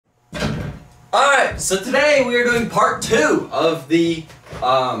So today we are doing part 2 of the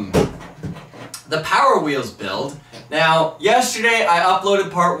Power Wheels build. Now, yesterday I uploaded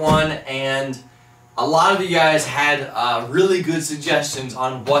part 1 and a lot of you guys had really good suggestions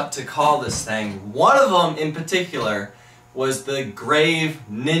on what to call this thing. One of them in particular was the Grave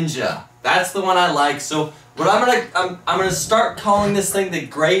Ninja. That's the one I like. So what I'm gonna start calling this thing the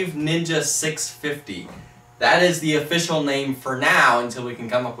Grave Ninja 650. That is the official name for now until we can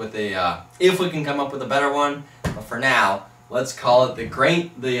come up with a if we can come up with a better one. But for now, let's call it the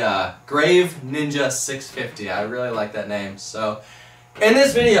Grave Ninja 650. I really like that name. So in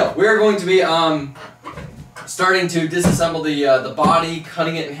this video, we're going to be starting to disassemble the body,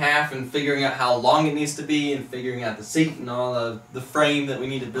 cutting it in half, and figuring out how long it needs to be, and figuring out the seat and all the frame that we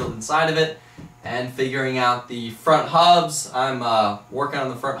need to build inside of it, and figuring out the front hubs. I'm working on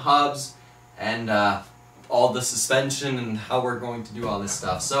the front hubs and all the suspension and how we're going to do all this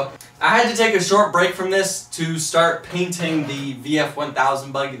stuff. So I had to take a short break from this to start painting the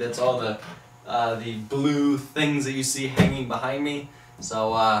VF1000 buggy. That's all the blue things that you see hanging behind me.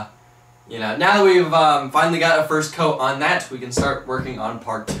 So you know, now that we've finally got a first coat on that, we can start working on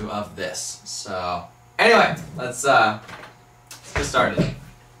part 2 of this. So anyway, let's get started.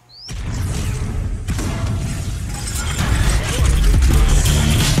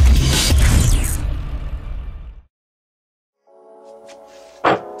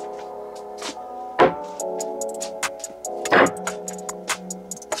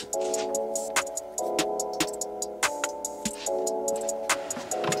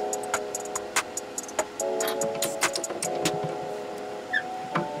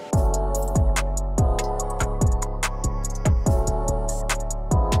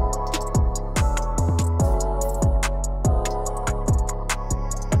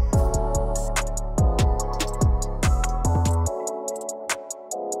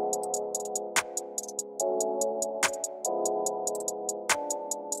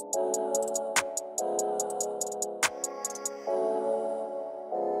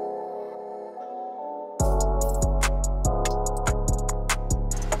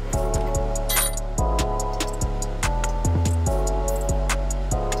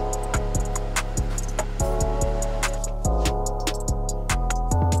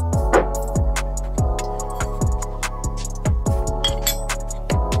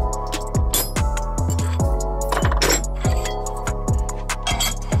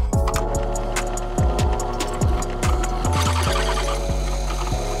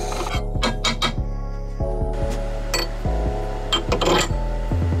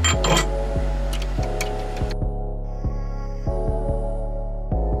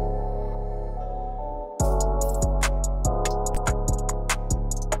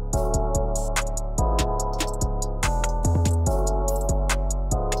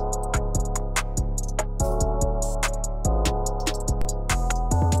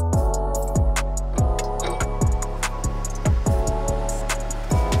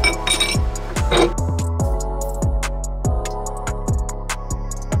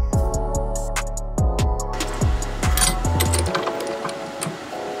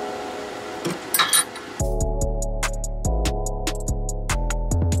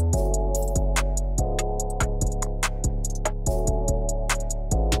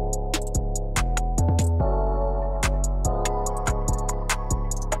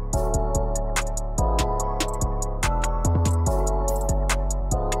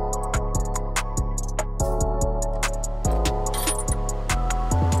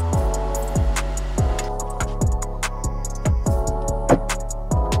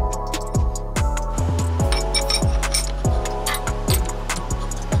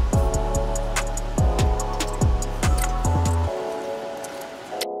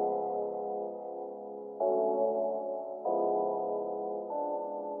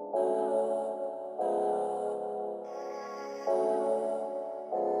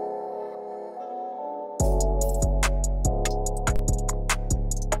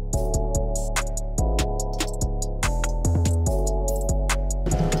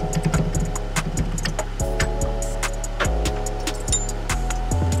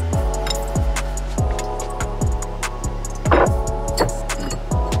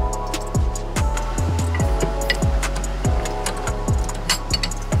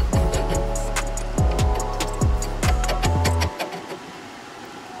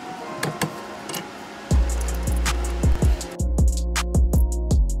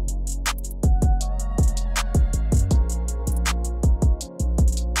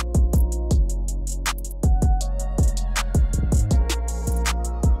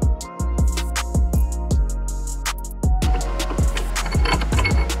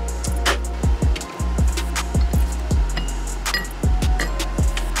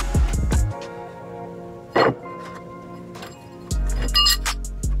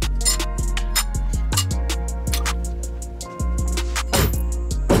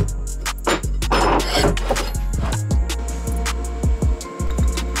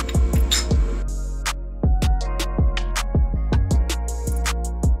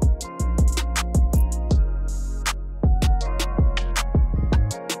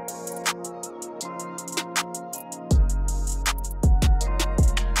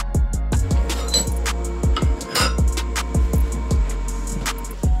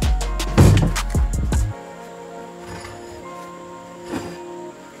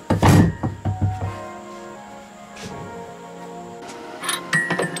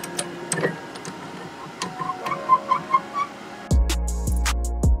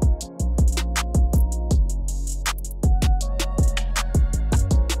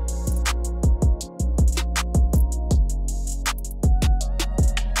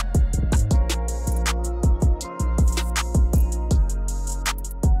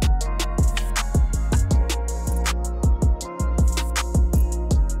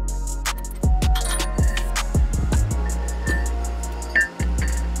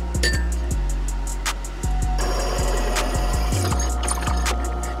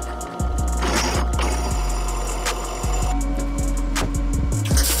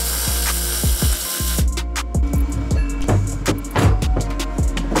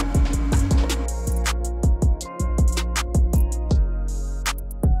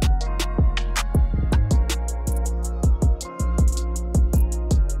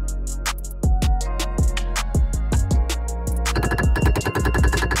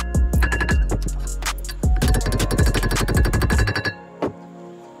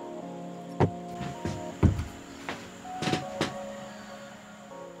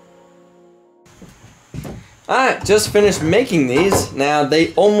 Alright, just finished making these. Now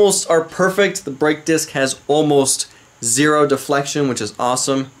they almost are perfect. The brake disc has almost zero deflection, which is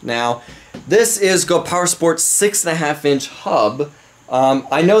awesome. Now this is Go Power Sports 6.5-inch hub.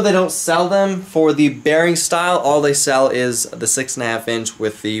 I know they don't sell them for the bearing style. All they sell is the 6.5-inch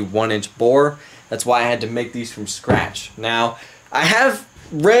with the 1-inch bore. That's why I had to make these from scratch. Now I have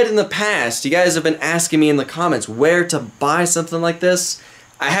read in the past, you guys have been asking me in the comments where to buy something like this.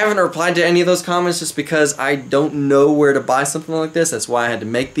 I haven't replied to any of those comments just because I don't know where to buy something like this. That's why I had to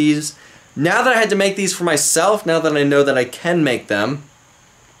make these. Now that I had to make these for myself, now that I know that I can make them,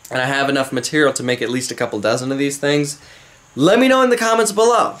 and I have enough material to make at least a couple dozen of these things, let me know in the comments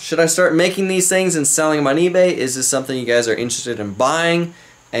below. Should I start making these things and selling them on eBay? Is this something you guys are interested in buying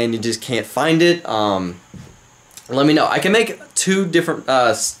and you just can't find it? Let me know. I can make two different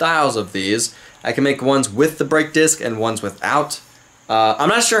styles of these. I can make ones with the brake disc and ones without. I'm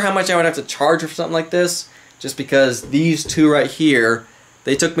not sure how much I would have to charge for something like this, just because these two right here,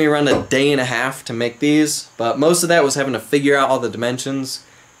 they took me around a day and a half to make these, but most of that was having to figure out all the dimensions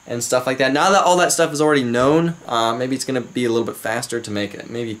and stuff like that. Now that all that stuff is already known, maybe it's going to be a little bit faster to make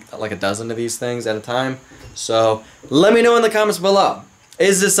maybe like a dozen of these things at a time. So let me know in the comments below.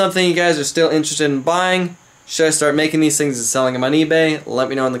 Is this something you guys are still interested in buying? Should I start making these things and selling them on eBay? Let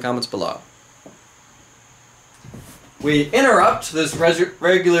me know in the comments below. We interrupt this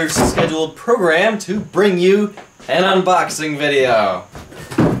regular scheduled program to bring you an unboxing video.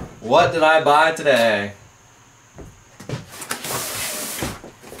 What did I buy today?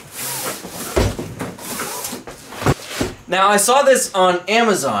 Now I saw this on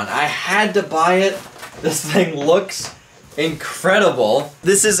Amazon. I had to buy it. This thing looks incredible.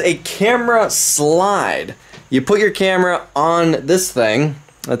 This is a camera slide. You put your camera on this thing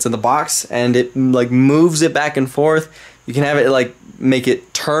that's in the box and it like moves it back and forth. You can have it like make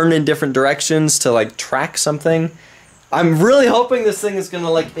it turn in different directions to like track something. I'm really hoping this thing is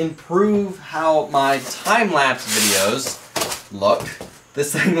gonna like improve how my time-lapse videos look.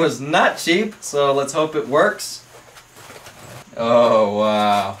 This thing was not cheap, so let's hope it works. Oh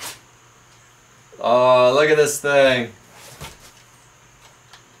wow. Oh, look at this thing.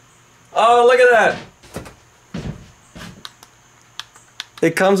 Oh, look at that.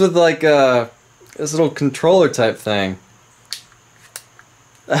 It comes with like this little controller type thing.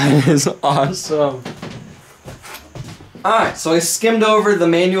 That is awesome. Alright, so I skimmed over the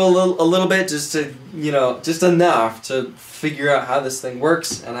manual a little bit just to, you know, just enough to figure out how this thing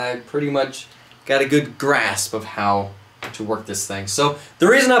works, and I pretty much got a good grasp of how to work this thing. So the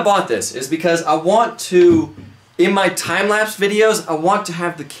reason I bought this is because I want to, in my time-lapse videos, I want to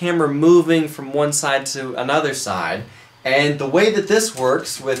have the camera moving from one side to another side. And the way that this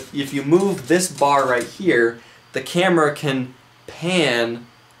works with, if you move this bar right here, the camera can pan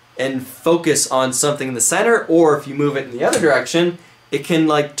and focus on something in the center, or if you move it in the other direction, it can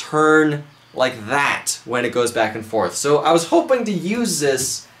like turn like that when it goes back and forth. So I was hoping to use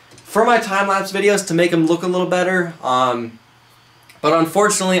this for my time-lapse videos to make them look a little better, but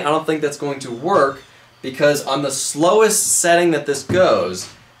unfortunately I don't think that's going to work, because on the slowest setting that this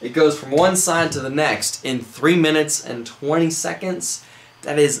goes, it goes from one side to the next in 3 minutes and 20 seconds.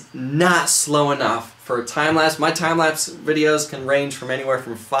 That is not slow enough for a time-lapse. My time-lapse videos can range from anywhere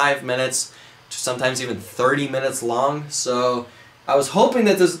from 5 minutes to sometimes even 30 minutes long. So I was hoping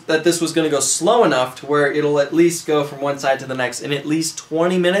that this was going to go slow enough to where it'll at least go from one side to the next in at least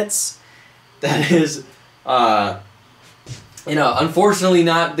 20 minutes. That is, you know, unfortunately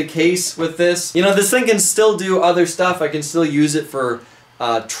not the case with this. You know, this thing can still do other stuff. I can still use it for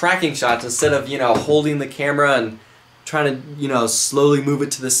tracking shots instead of, you know, holding the camera and trying to, you know, slowly move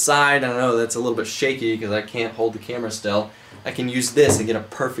it to the side. I know that's a little bit shaky because I can't hold the camera still. I can use this and get a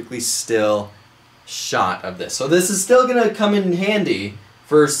perfectly still shot of this. So this is still going to come in handy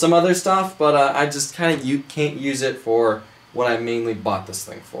for some other stuff, but I just kind of can't use it for what I mainly bought this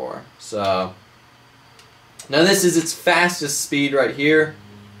thing for. So now this is its fastest speed right here.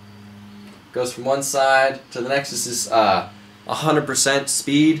 Goes from one side to the next. This is 100%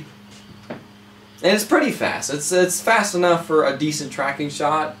 speed, and it's pretty fast. It's fast enough for a decent tracking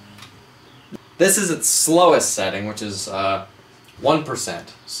shot. This is its slowest setting, which is 1%.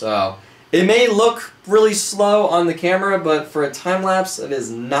 So it may look really slow on the camera, but for a time lapse, it is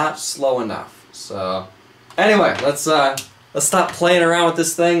not slow enough. So anyway, let's stop playing around with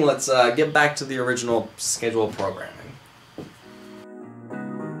this thing. Let's get back to the original scheduled programming.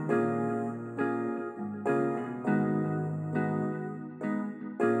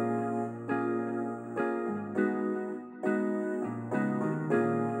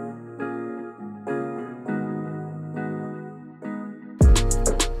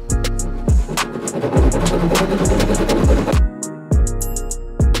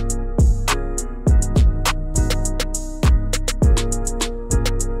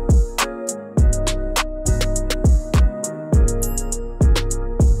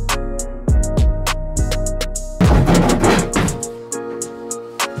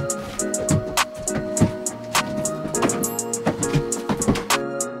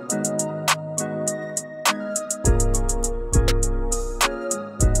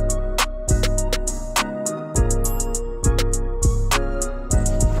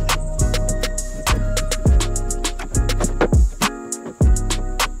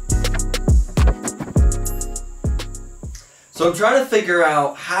 So I'm trying to figure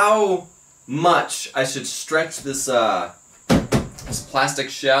out how much I should stretch this this plastic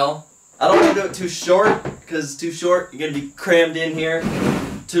shell. I don't want to do it too short, because too short you're gonna be crammed in here.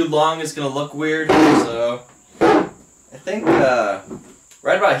 Too long it's gonna look weird. So I think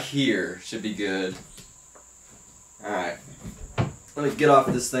right about here should be good. All right, let me get off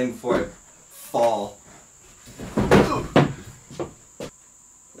this thing before I fall.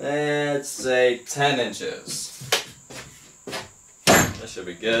 Let's say 10 inches. That should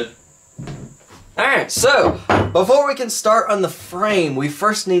be good. Alright, so before we can start on the frame, we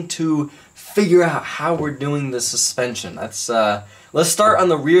first need to figure out how we're doing the suspension. Let's start on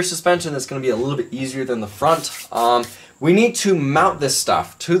the rear suspension. That's going to be a little bit easier than the front. We need to mount this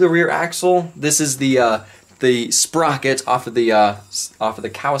stuff to the rear axle. This is the sprocket off of the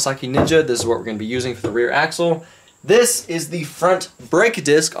Kawasaki Ninja. This is what we're going to be using for the rear axle. This is the front brake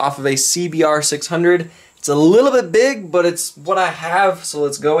disc off of a CBR 600. It's a little bit big, but it's what I have, so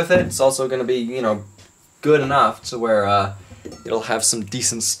let's go with it. It's also going to be, you know, good enough to where it'll have some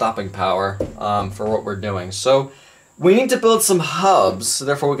decent stopping power for what we're doing. So we need to build some hubs, so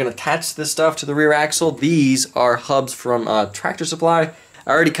therefore we're going to attach this stuff to the rear axle. These are hubs from Tractor Supply. I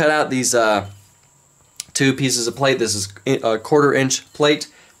already cut out these 2 pieces of plate. This is a 1/4 inch plate.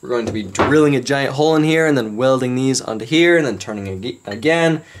 We're going to be drilling a giant hole in here and then welding these onto here and then turning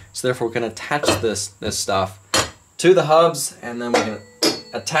again. So therefore we're going to attach this stuff to the hubs, and then we're going to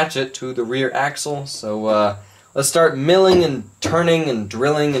attach it to the rear axle. So let's start milling and turning and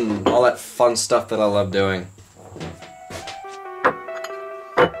drilling and all that fun stuff that I love doing.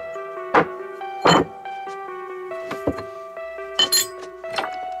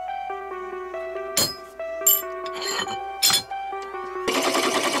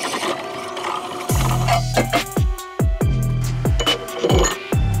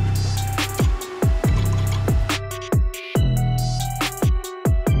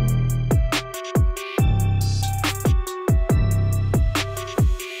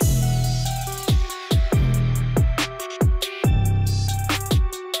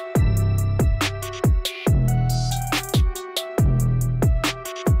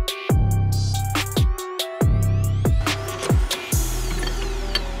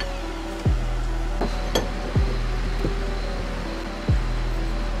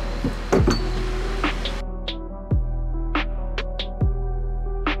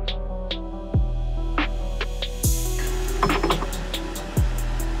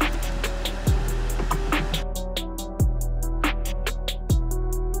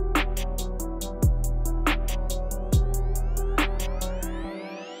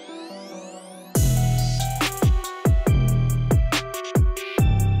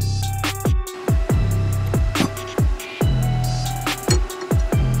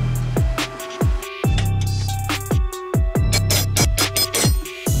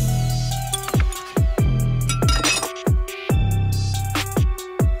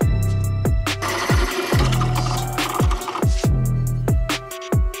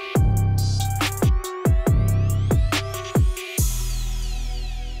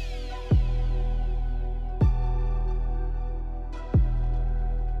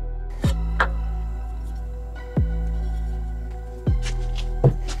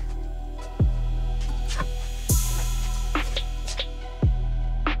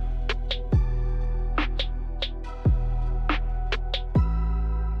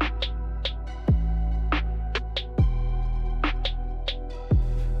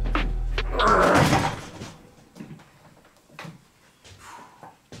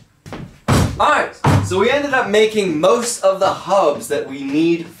 Alright, so we ended up making most of the hubs that we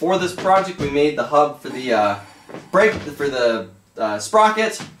need for this project. We made the hub for the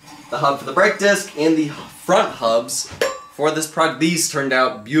sprocket, the hub for the brake disc, and the front hubs for this project. These turned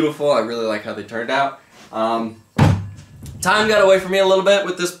out beautiful. I really like how they turned out. Time got away from me a little bit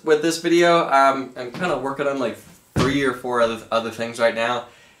with this video. I'm kind of working on like 3 or 4 other things right now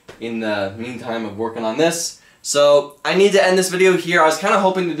in the meantime of working on this. So I need to end this video here. I was kind of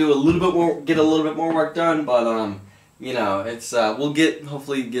hoping to do a little bit more, get a little bit more work done, but you know, it's we'll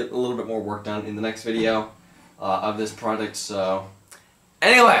hopefully get a little bit more work done in the next video of this project. So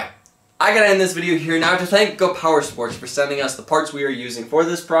anyway, I gotta end this video here now to thank Go Power Sports for sending us the parts we are using for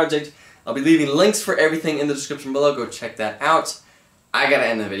this project. I'll be leaving links for everything in the description below. Go check that out. I gotta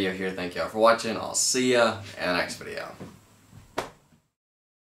end the video here. Thank you all for watching. I'll see ya in the next video.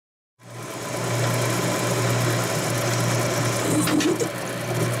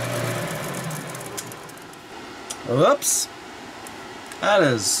 Whoops. That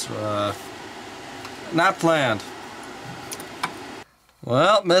is not planned.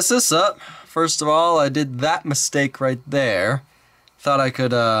 Well, mess this up. First of all, I did that mistake right there. Thought I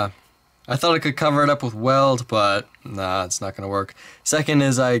could cover it up with weld, but nah, it's not gonna work. Second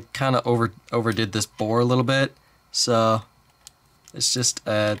is I kind of overdid this bore a little bit, so it's just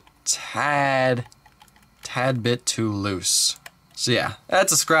a tad bit too loose. So yeah,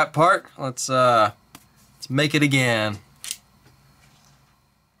 that's a scrap part. Let's make it again.